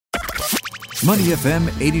Money FM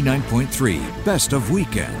 89.3, best of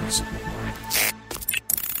weekends.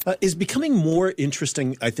 Is becoming more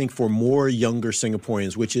interesting, I think, for more younger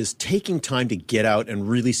Singaporeans, which is taking time to get out and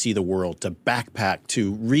really see the world, to backpack,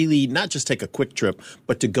 to really not just take a quick trip,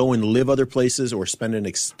 but to go and live other places or spend an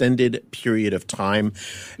extended period of time.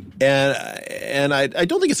 And I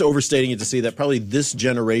don't think it's overstating it to say that probably this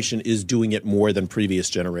generation is doing it more than previous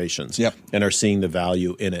generations. Yep. And are seeing the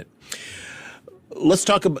value in it. Let's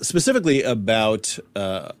talk specifically about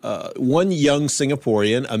one young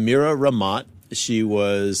Singaporean, Amira Rahmat. She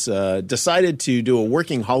was decided to do a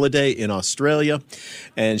working holiday in Australia,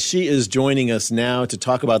 and she is joining us now to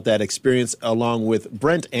talk about that experience along with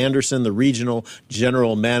Brent Anderson, the Regional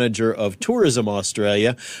General Manager of Tourism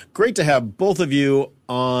Australia. Great to have both of you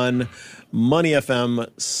on Money FM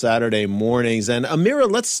Saturday mornings. And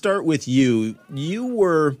Amira, let's start with you.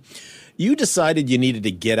 You decided you needed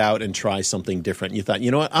to get out and try something different. You thought,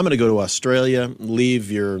 you know what, I'm going to go to Australia,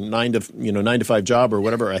 leave your 9 to 5 job or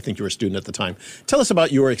whatever. I think you were a student at the time. Tell us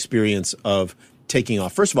about your experience of taking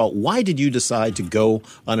off. First of all, why did you decide to go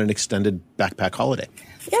on an extended backpack holiday?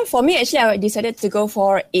 Yeah, for me, actually, I decided to go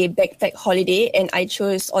for a backpack holiday, and I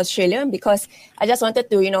chose Australia because I just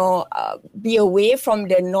wanted to, be away from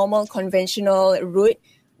the normal conventional route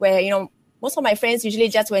where, most of my friends usually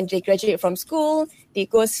just when they graduate from school, they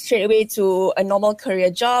go straight away to a normal career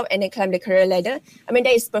job and then climb the career ladder. I mean,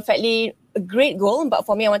 that is perfectly a great goal, but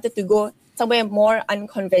for me, I wanted to go somewhere more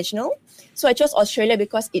unconventional. So I chose Australia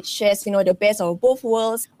because it shares, the best of both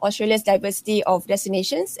worlds, Australia's diversity of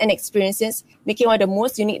destinations and experiences, making one of the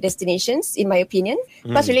most unique destinations, in my opinion.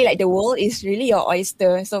 Because really, the world is really your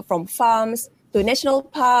oyster. So from farms to national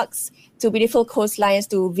parks to beautiful coastlines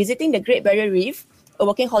to visiting the Great Barrier Reef, a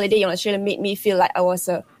working holiday in Australia made me feel like I was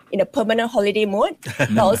in a permanent holiday mode,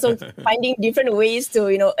 but also finding different ways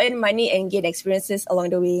to, earn money and gain experiences along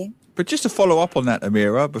the way. But just to follow up on that,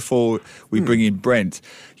 Amira, before we bring in Brent,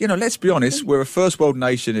 let's be honest, we're a first world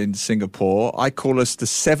nation in Singapore. I call us the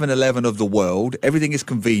 7-Eleven of the world. Everything is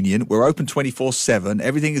convenient. We're open 24/7.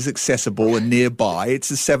 Everything is accessible and nearby. It's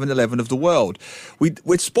the 7-Eleven of the world.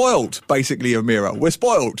 We're spoiled, basically, Amira. We're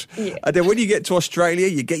spoiled. Yeah. And then when you get to Australia,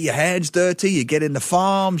 you get your hands dirty, you get in the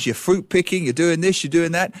farms, you're fruit picking, you're doing this, you're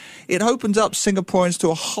doing that. It opens up Singaporeans to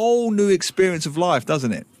a whole new experience of life,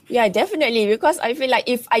 doesn't it? Yeah, definitely. Because I feel like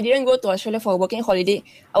if I didn't go to Australia for a working holiday,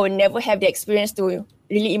 I would never have the experience to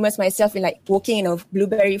really immerse myself in working in a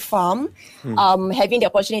blueberry farm, having the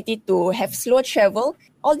opportunity to have slow travel.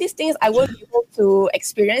 All these things I won't be able to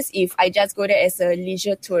experience if I just go there as a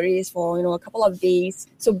leisure tourist for, a couple of days.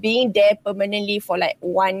 So being there permanently for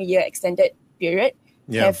 1 year extended period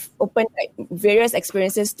have opened various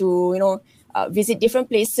experiences to, visit different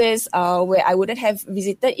places where I wouldn't have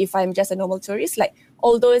visited if I'm just a normal tourist, like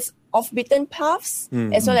all those off-beaten paths,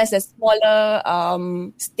 as well as the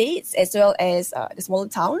smaller states, as well as the smaller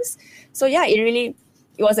towns. So yeah, it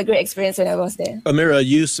was a great experience when I was there. Amira,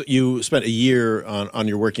 you spent a year on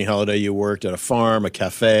your working holiday. You worked at a farm, a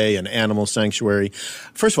cafe, an animal sanctuary.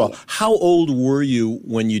 First of all, how old were you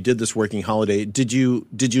when you did this working holiday? Did you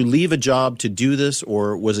leave a job to do this,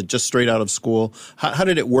 or was it just straight out of school? How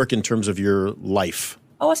did it work in terms of your life?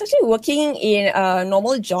 I was actually working in a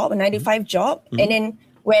normal job, a 9-to-5 job. And then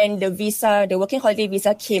when the working holiday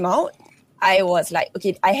visa came out, I was like,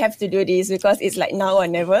 okay, I have to do this because it's now or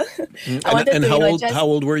never. How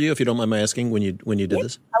old were you, if you don't mind my asking, when you did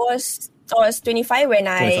this? I was 25 when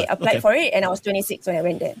I applied for it, and I was 26 when I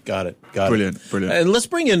went there. Got it. Brilliant. And let's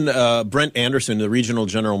bring in Brent Anderson, the Regional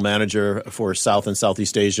General Manager for South and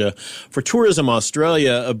Southeast Asia for Tourism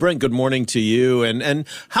Australia. Brent, good morning to you. And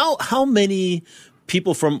how many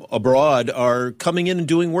people from abroad are coming in and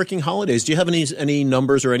doing working holidays? Do you have any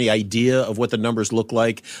numbers or any idea of what the numbers look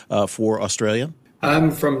like for Australia?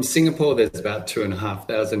 From Singapore, there's about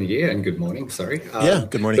 2,500 a year. And good morning, sorry.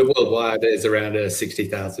 Good morning. But worldwide, there's around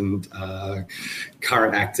 60,000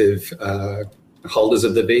 current active holders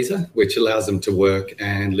of the visa, which allows them to work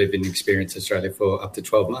and live and experience Australia for up to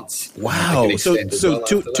 12 months. Wow. So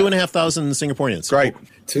 2,500 Singaporeans. Great.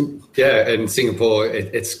 In Singapore,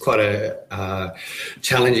 it's quite a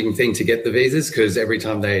challenging thing to get the visas because every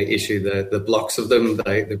time they issue the blocks of them,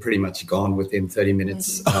 they're pretty much gone within 30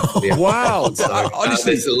 minutes. Wow. So,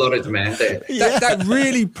 honestly, there's a lot of demand there. That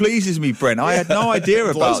really pleases me, Brent. I had no idea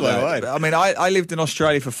about that. I mean, I lived in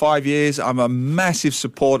Australia for 5 years. I'm a massive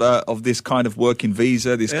supporter of this kind of working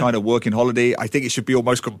visa, this kind of working holiday. I think it should be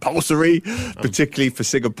almost compulsory, particularly for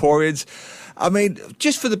Singaporeans. I mean,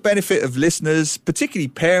 just for the benefit of listeners, particularly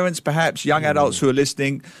parents, perhaps young adults who are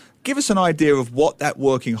listening, Give us an idea of what that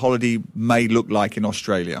working holiday may look like in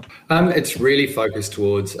Australia. It's really focused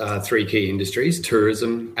towards three key industries: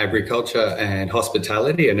 tourism, agriculture, and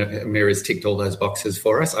hospitality. And Amira's ticked all those boxes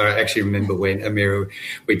for us. I actually remember when Amira,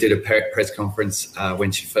 we did a press conference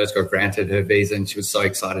when she first got granted her visa, and she was so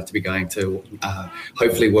excited to be going to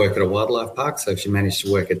hopefully work at a wildlife park. So she managed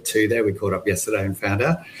to work at 2 there. We caught up yesterday and found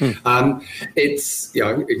out. It's,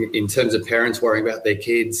 in terms of parents worrying about their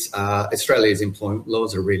kids, Australia's employment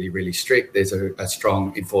laws are really, really strict. There's a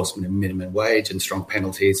strong enforcement of minimum wage and strong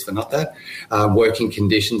penalties for not that. Working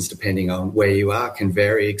conditions, depending on where you are, can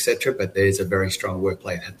vary, etc. But there's a very strong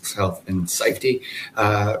workplace health and safety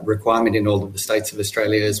requirement in all of the states of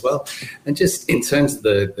Australia as well. And just in terms of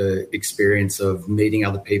the experience of meeting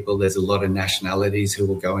other people, there's a lot of nationalities who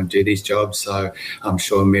will go and do these jobs. So I'm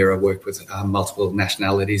sure Amira worked with multiple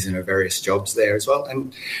nationalities in her various jobs there as well.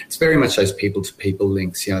 And it's very much those people-to-people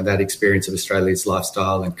links, that experience of Australia's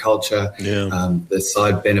lifestyle and culture. The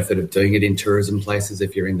side benefit of doing it in tourism places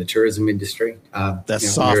if you're in the tourism industry. That's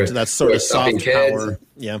soft. That's sort of soft power.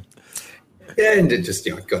 Yeah. Yeah, and it just,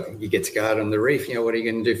 you get to go out on the reef. What are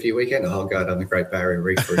you going to do for your weekend? I'll go out on the Great Barrier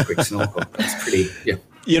Reef for a quick snorkel. That's pretty,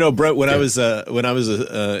 Brett, when I was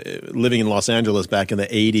living in Los Angeles back in the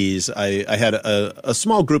 80s, I had a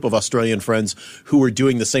small group of Australian friends who were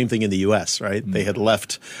doing the same thing in the U.S., right? They had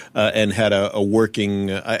left and had a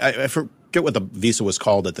working I forget what the visa was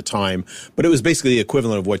called at the time, but it was basically the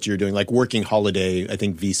equivalent of what you're doing, like working holiday, I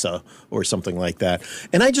think visa or something like that.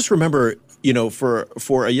 And I just remember,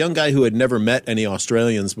 for a young guy who had never met any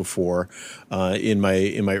Australians before, in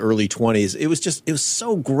my early 20s, it was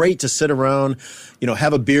so great to sit around,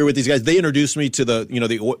 have a beer with these guys. They introduced me to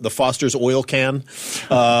the Foster's oil can,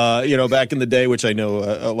 back in the day, which I know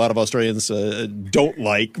a lot of Australians don't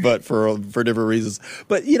like, but for different reasons.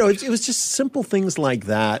 But it was just simple things like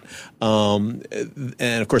that. And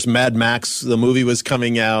of course, Mad Max, the movie, was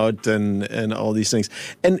coming out, and all these things.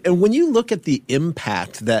 And when you look at the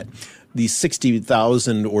impact that these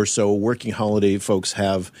 60,000 or so working holiday folks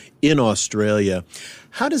have in Australia,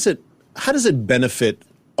 how does it benefit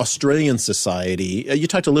Australian society? You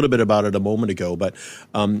talked a little bit about it a moment ago, but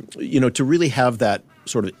to really have that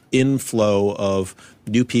sort of inflow of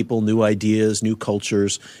new people, new ideas, new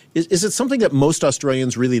cultures, is it something that most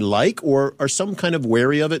Australians really like, or are some kind of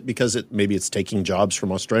wary of it because maybe it's taking jobs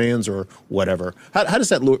from Australians or whatever? How does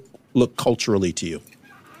that look culturally to you?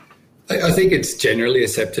 I think it's generally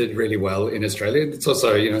accepted really well in Australia. It's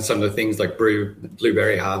also, some of the things like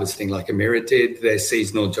blueberry harvesting, like Amira did, their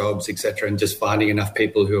seasonal jobs, etc., and just finding enough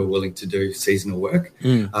people who are willing to do seasonal work.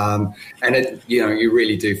 And it, you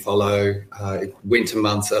really do follow winter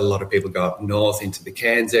months. A lot of people go up north into the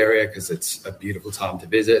Cairns area because it's a beautiful time to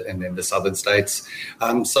visit, and then the southern states.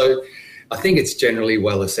 So I think it's generally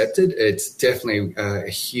well accepted. It's definitely a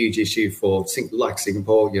huge issue for, like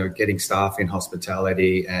Singapore, getting staff in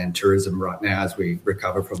hospitality and tourism right now as we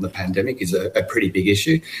recover from the pandemic is a pretty big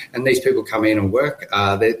issue. And these people come in and work.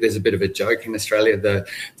 There's a bit of a joke in Australia. The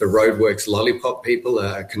Roadworks lollipop people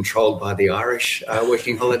are controlled by the Irish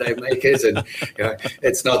working holiday makers. And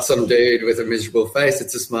it's not some dude with a miserable face.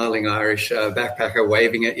 It's a smiling Irish backpacker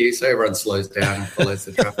waving at you. So everyone slows down and follows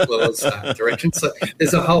the traffic laws direction. So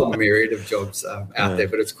there's a whole myriad of jobs out there,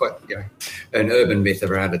 but it's quite an urban myth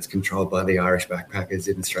around it's controlled by the Irish backpackers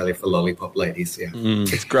in Australia for lollipop ladies.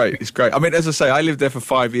 It's great. I mean, as I say, I lived there for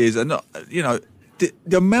 5 years, and the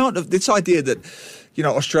amount of this idea that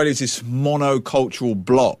Australia's this monocultural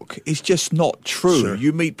block is just not true. Sure.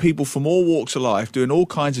 You meet people from all walks of life doing all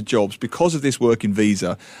kinds of jobs because of this working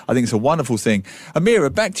visa. I think it's a wonderful thing.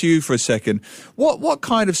 Amira, back to you for a second. What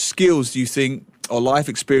kind of skills do you think or life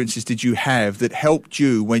experiences did you have that helped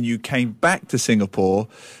you when you came back to Singapore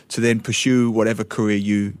to then pursue whatever career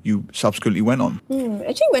you subsequently went on?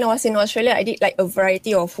 Actually, when I was in Australia, I did like a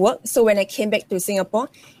variety of work. So when I came back to Singapore,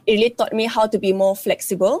 it really taught me how to be more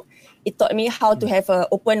flexible. It taught me how to have an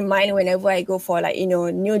open mind whenever I go for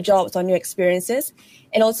new jobs or new experiences.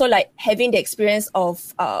 And also having the experience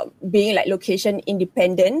of being location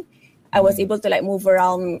independent. I was able to move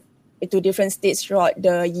around to different states throughout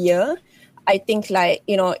the year. I think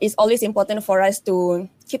it's always important for us to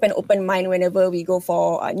keep an open mind whenever we go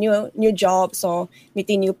for new jobs or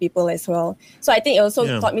meeting new people as well. So I think it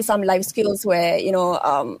also taught me some life skills where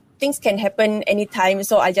things can happen anytime.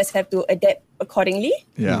 So I just have to adapt accordingly.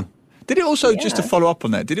 Yeah. Did it also, just to follow up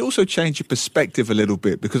on that, did it also change your perspective a little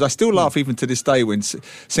bit? Because I still laugh even to this day when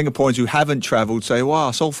Singaporeans who haven't travelled say,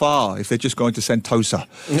 wow, so far, if they're just going to Sentosa.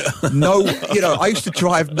 No, I used to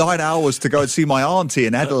drive 9 hours to go and see my auntie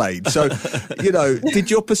in Adelaide. So,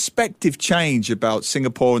 did your perspective change about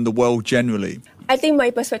Singapore and the world generally? I think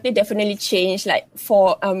my perspective definitely changed, like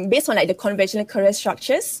for based on like the conventional career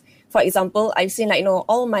structures. For example, I've seen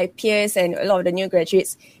all my peers and a lot of the new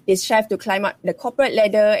graduates, they strive to climb up the corporate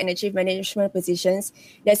ladder and achieve management positions.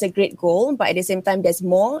 That's a great goal, but at the same time, there's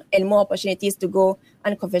more and more opportunities to go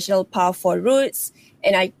unconventional path for routes.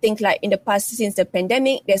 And I think like in the past, since the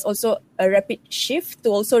pandemic, there's also a rapid shift to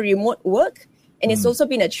also remote work. And it's also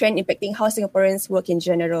been a trend impacting how Singaporeans work in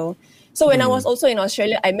general. So when I was also in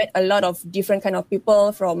Australia, I met a lot of different kind of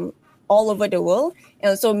people from all over the world, and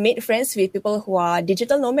also made friends with people who are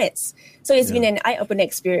digital nomads. So it's been an eye-opening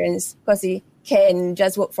experience because you can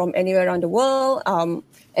just work from anywhere around the world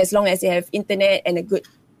as long as you have internet and a good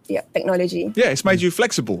technology. Yeah, it's made you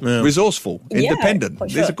flexible, resourceful, independent. For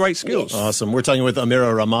sure. These are great skills. Yes. Awesome. We're talking with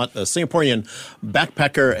Amira Rahmat, a Singaporean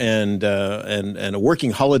backpacker and a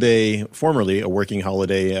working holiday, formerly a working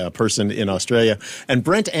holiday person in Australia, and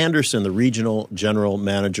Brent Anderson, the Regional General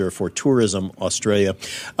Manager for Tourism Australia.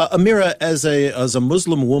 Amira, as a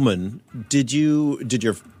Muslim woman, did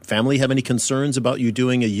your family have any concerns about you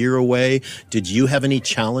doing a year away? Did you have any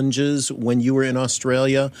challenges when you were in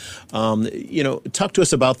Australia? Talk to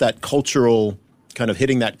us about that cultural, kind of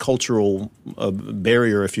hitting that cultural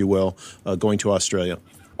barrier, if you will, going to Australia.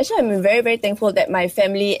 Actually, I'm very, very thankful that my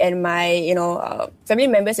family and my, family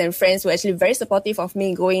members and friends were actually very supportive of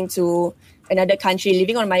me going to another country,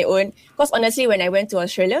 living on my own. Because honestly, when I went to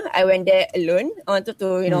Australia, I went there alone. I wanted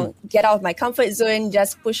to, get out of my comfort zone,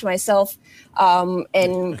 just push myself,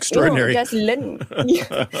 and extraordinary. Just learn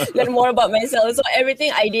more about myself. So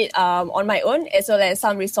everything I did on my own, as well as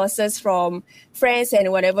some resources from friends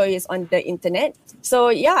and whatever is on the internet. So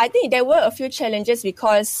yeah, I think there were a few challenges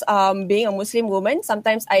because being a Muslim woman,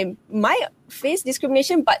 sometimes I might face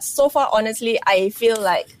discrimination, but so far, honestly, I feel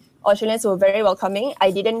like Australians were very welcoming.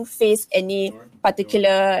 I didn't face any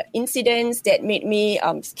particular incidents that made me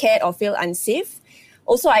scared or feel unsafe.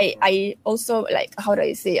 Also, I also, like, how do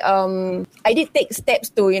I say? I did take steps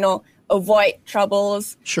to, avoid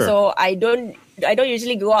troubles. Sure. So I don't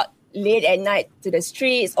usually go out late at night to the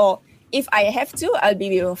streets, or if I have to, I'll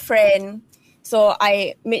be with a friend. So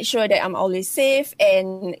I made sure that I'm always safe,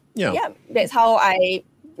 and that's how I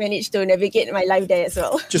managed to navigate my life there as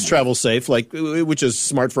well. Just travel safe, which is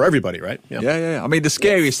smart for everybody, right? Yeah. I mean, the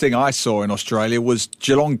scariest thing I saw in Australia was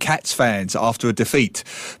Geelong Cats fans after a defeat.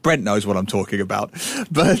 Brent knows what I'm talking about.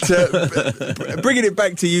 But bringing it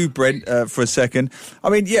back to you, Brent, for a second. I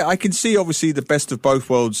mean, I can see obviously the best of both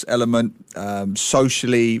worlds element,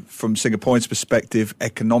 socially from Singaporeans' perspective,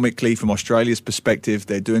 economically from Australia's perspective.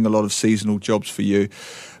 They're doing a lot of seasonal jobs for you.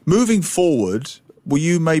 Moving forward, will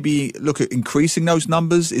you maybe look at increasing those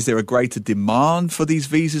numbers? Is there a greater demand for these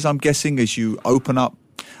visas, I'm guessing, as you open up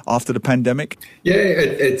after the pandemic? Yeah,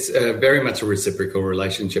 it's very much a reciprocal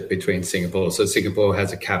relationship between Singapore. So Singapore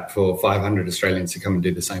has a cap for 500 Australians to come and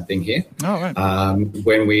do the same thing here. Oh, right.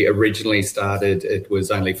 When we originally started, it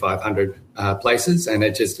was only 500 places, and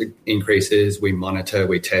it just increases. We monitor,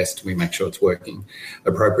 we test, we make sure it's working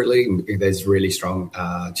appropriately. There's really strong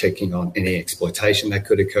checking on any exploitation that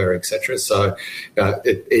could occur, etc. So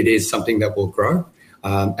it is something that will grow.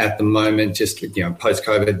 At the moment, just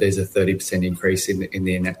post-COVID, there's a 30% increase in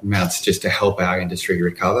the amounts just to help our industry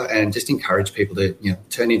recover, and just encourage people to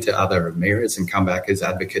turn into other Amiras and come back as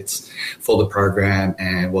advocates for the program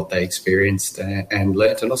and what they experienced and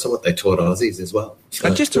learnt, and also what they taught Aussies as well. So,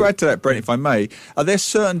 and just to add to that, Brent, if I may, are there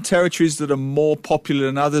certain territories that are more popular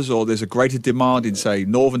than others, or there's a greater demand in, say,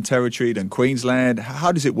 Northern Territory than Queensland?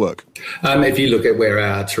 How does it work? If you look at where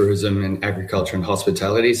our tourism and agriculture and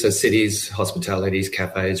hospitality, so cities, hospitalities,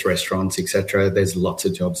 cafes, restaurants, etc., there's lots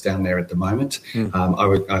of jobs down there at the moment.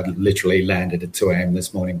 I literally landed at 2 a.m.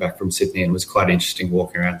 this morning back from Sydney, and it was quite interesting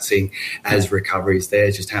walking around seeing as recovery's there,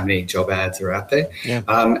 just how many job ads are out there. Yeah.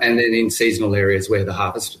 And then in seasonal areas where the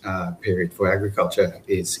harvest period for agriculture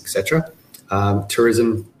is, etc.,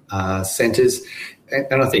 tourism centres.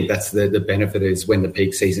 And I think that's the benefit is when the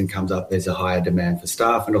peak season comes up, there's a higher demand for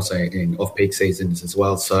staff, and also in off-peak seasons as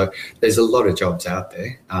well. So there's a lot of jobs out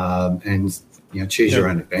there, and choose your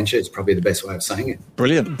own adventure. It's probably the best way of saying it.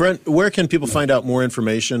 Brilliant. Brent, where can people find out more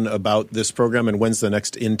information about this program, and when's the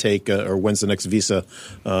next intake or when's the next visa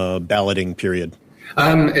balloting period?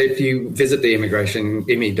 If you visit the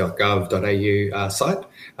immi.gov.au site,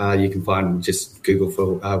 you can find, just Google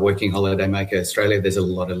for Working Holiday Maker Australia. There's a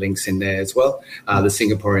lot of links in there as well. The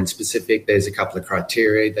Singaporean specific, there's a couple of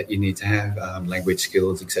criteria that you need to have, language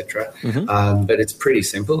skills, etc. But it's pretty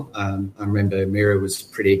simple. I remember Mira was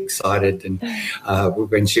pretty excited, and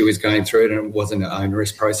when she was going through it, and it wasn't an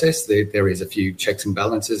onerous process. There is a few checks and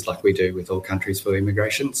balances like we do with all countries for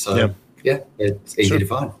immigration. So it's easy to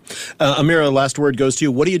find. Amira, last word goes to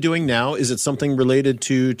you. What are you doing now? Is it something related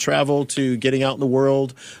to travel, to getting out in the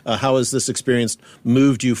world? How has this experience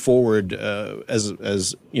moved you forward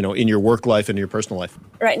as you know, in your work life and your personal life?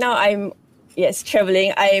 Right now, I'm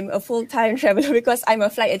traveling. I'm a full-time traveler because I'm a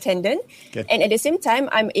flight attendant. Okay. And at the same time,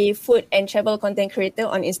 I'm a food and travel content creator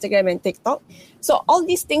on Instagram and TikTok. So all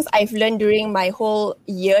these things I've learned during my whole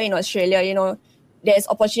year in Australia, you know, there's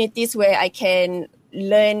opportunities where I can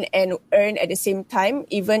learn and earn at the same time,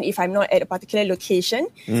 even if I'm not at a particular location.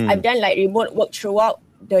 I've done like remote work throughout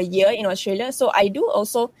the year in Australia. So I do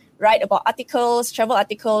also write about articles, travel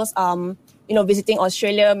articles, you know, visiting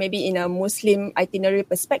Australia, maybe in a Muslim itinerary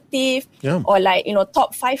perspective, or like, you know,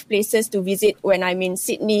 top 5 places to visit when I'm in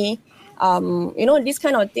Sydney. You know, these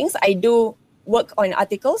kind of things. I do work on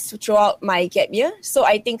articles throughout my gap year. So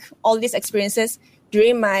I think all these experiences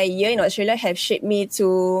during my year in Australia have shaped me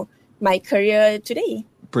to my career today.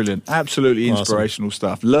 Brilliant. Absolutely inspirational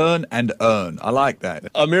stuff. Learn and earn. I like that.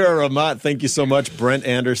 Amira Ramat, thank you so much. Brent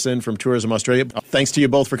Anderson from Tourism Australia. Thanks to you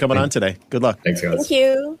both for coming on today. Good luck. Thanks, guys. Thank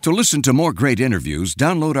you. To listen to more great interviews,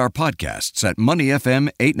 download our podcasts at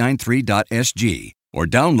moneyfm893.sg or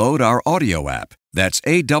download our audio app. That's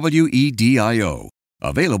AWEDIO.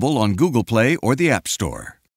 Available on Google Play or the App Store.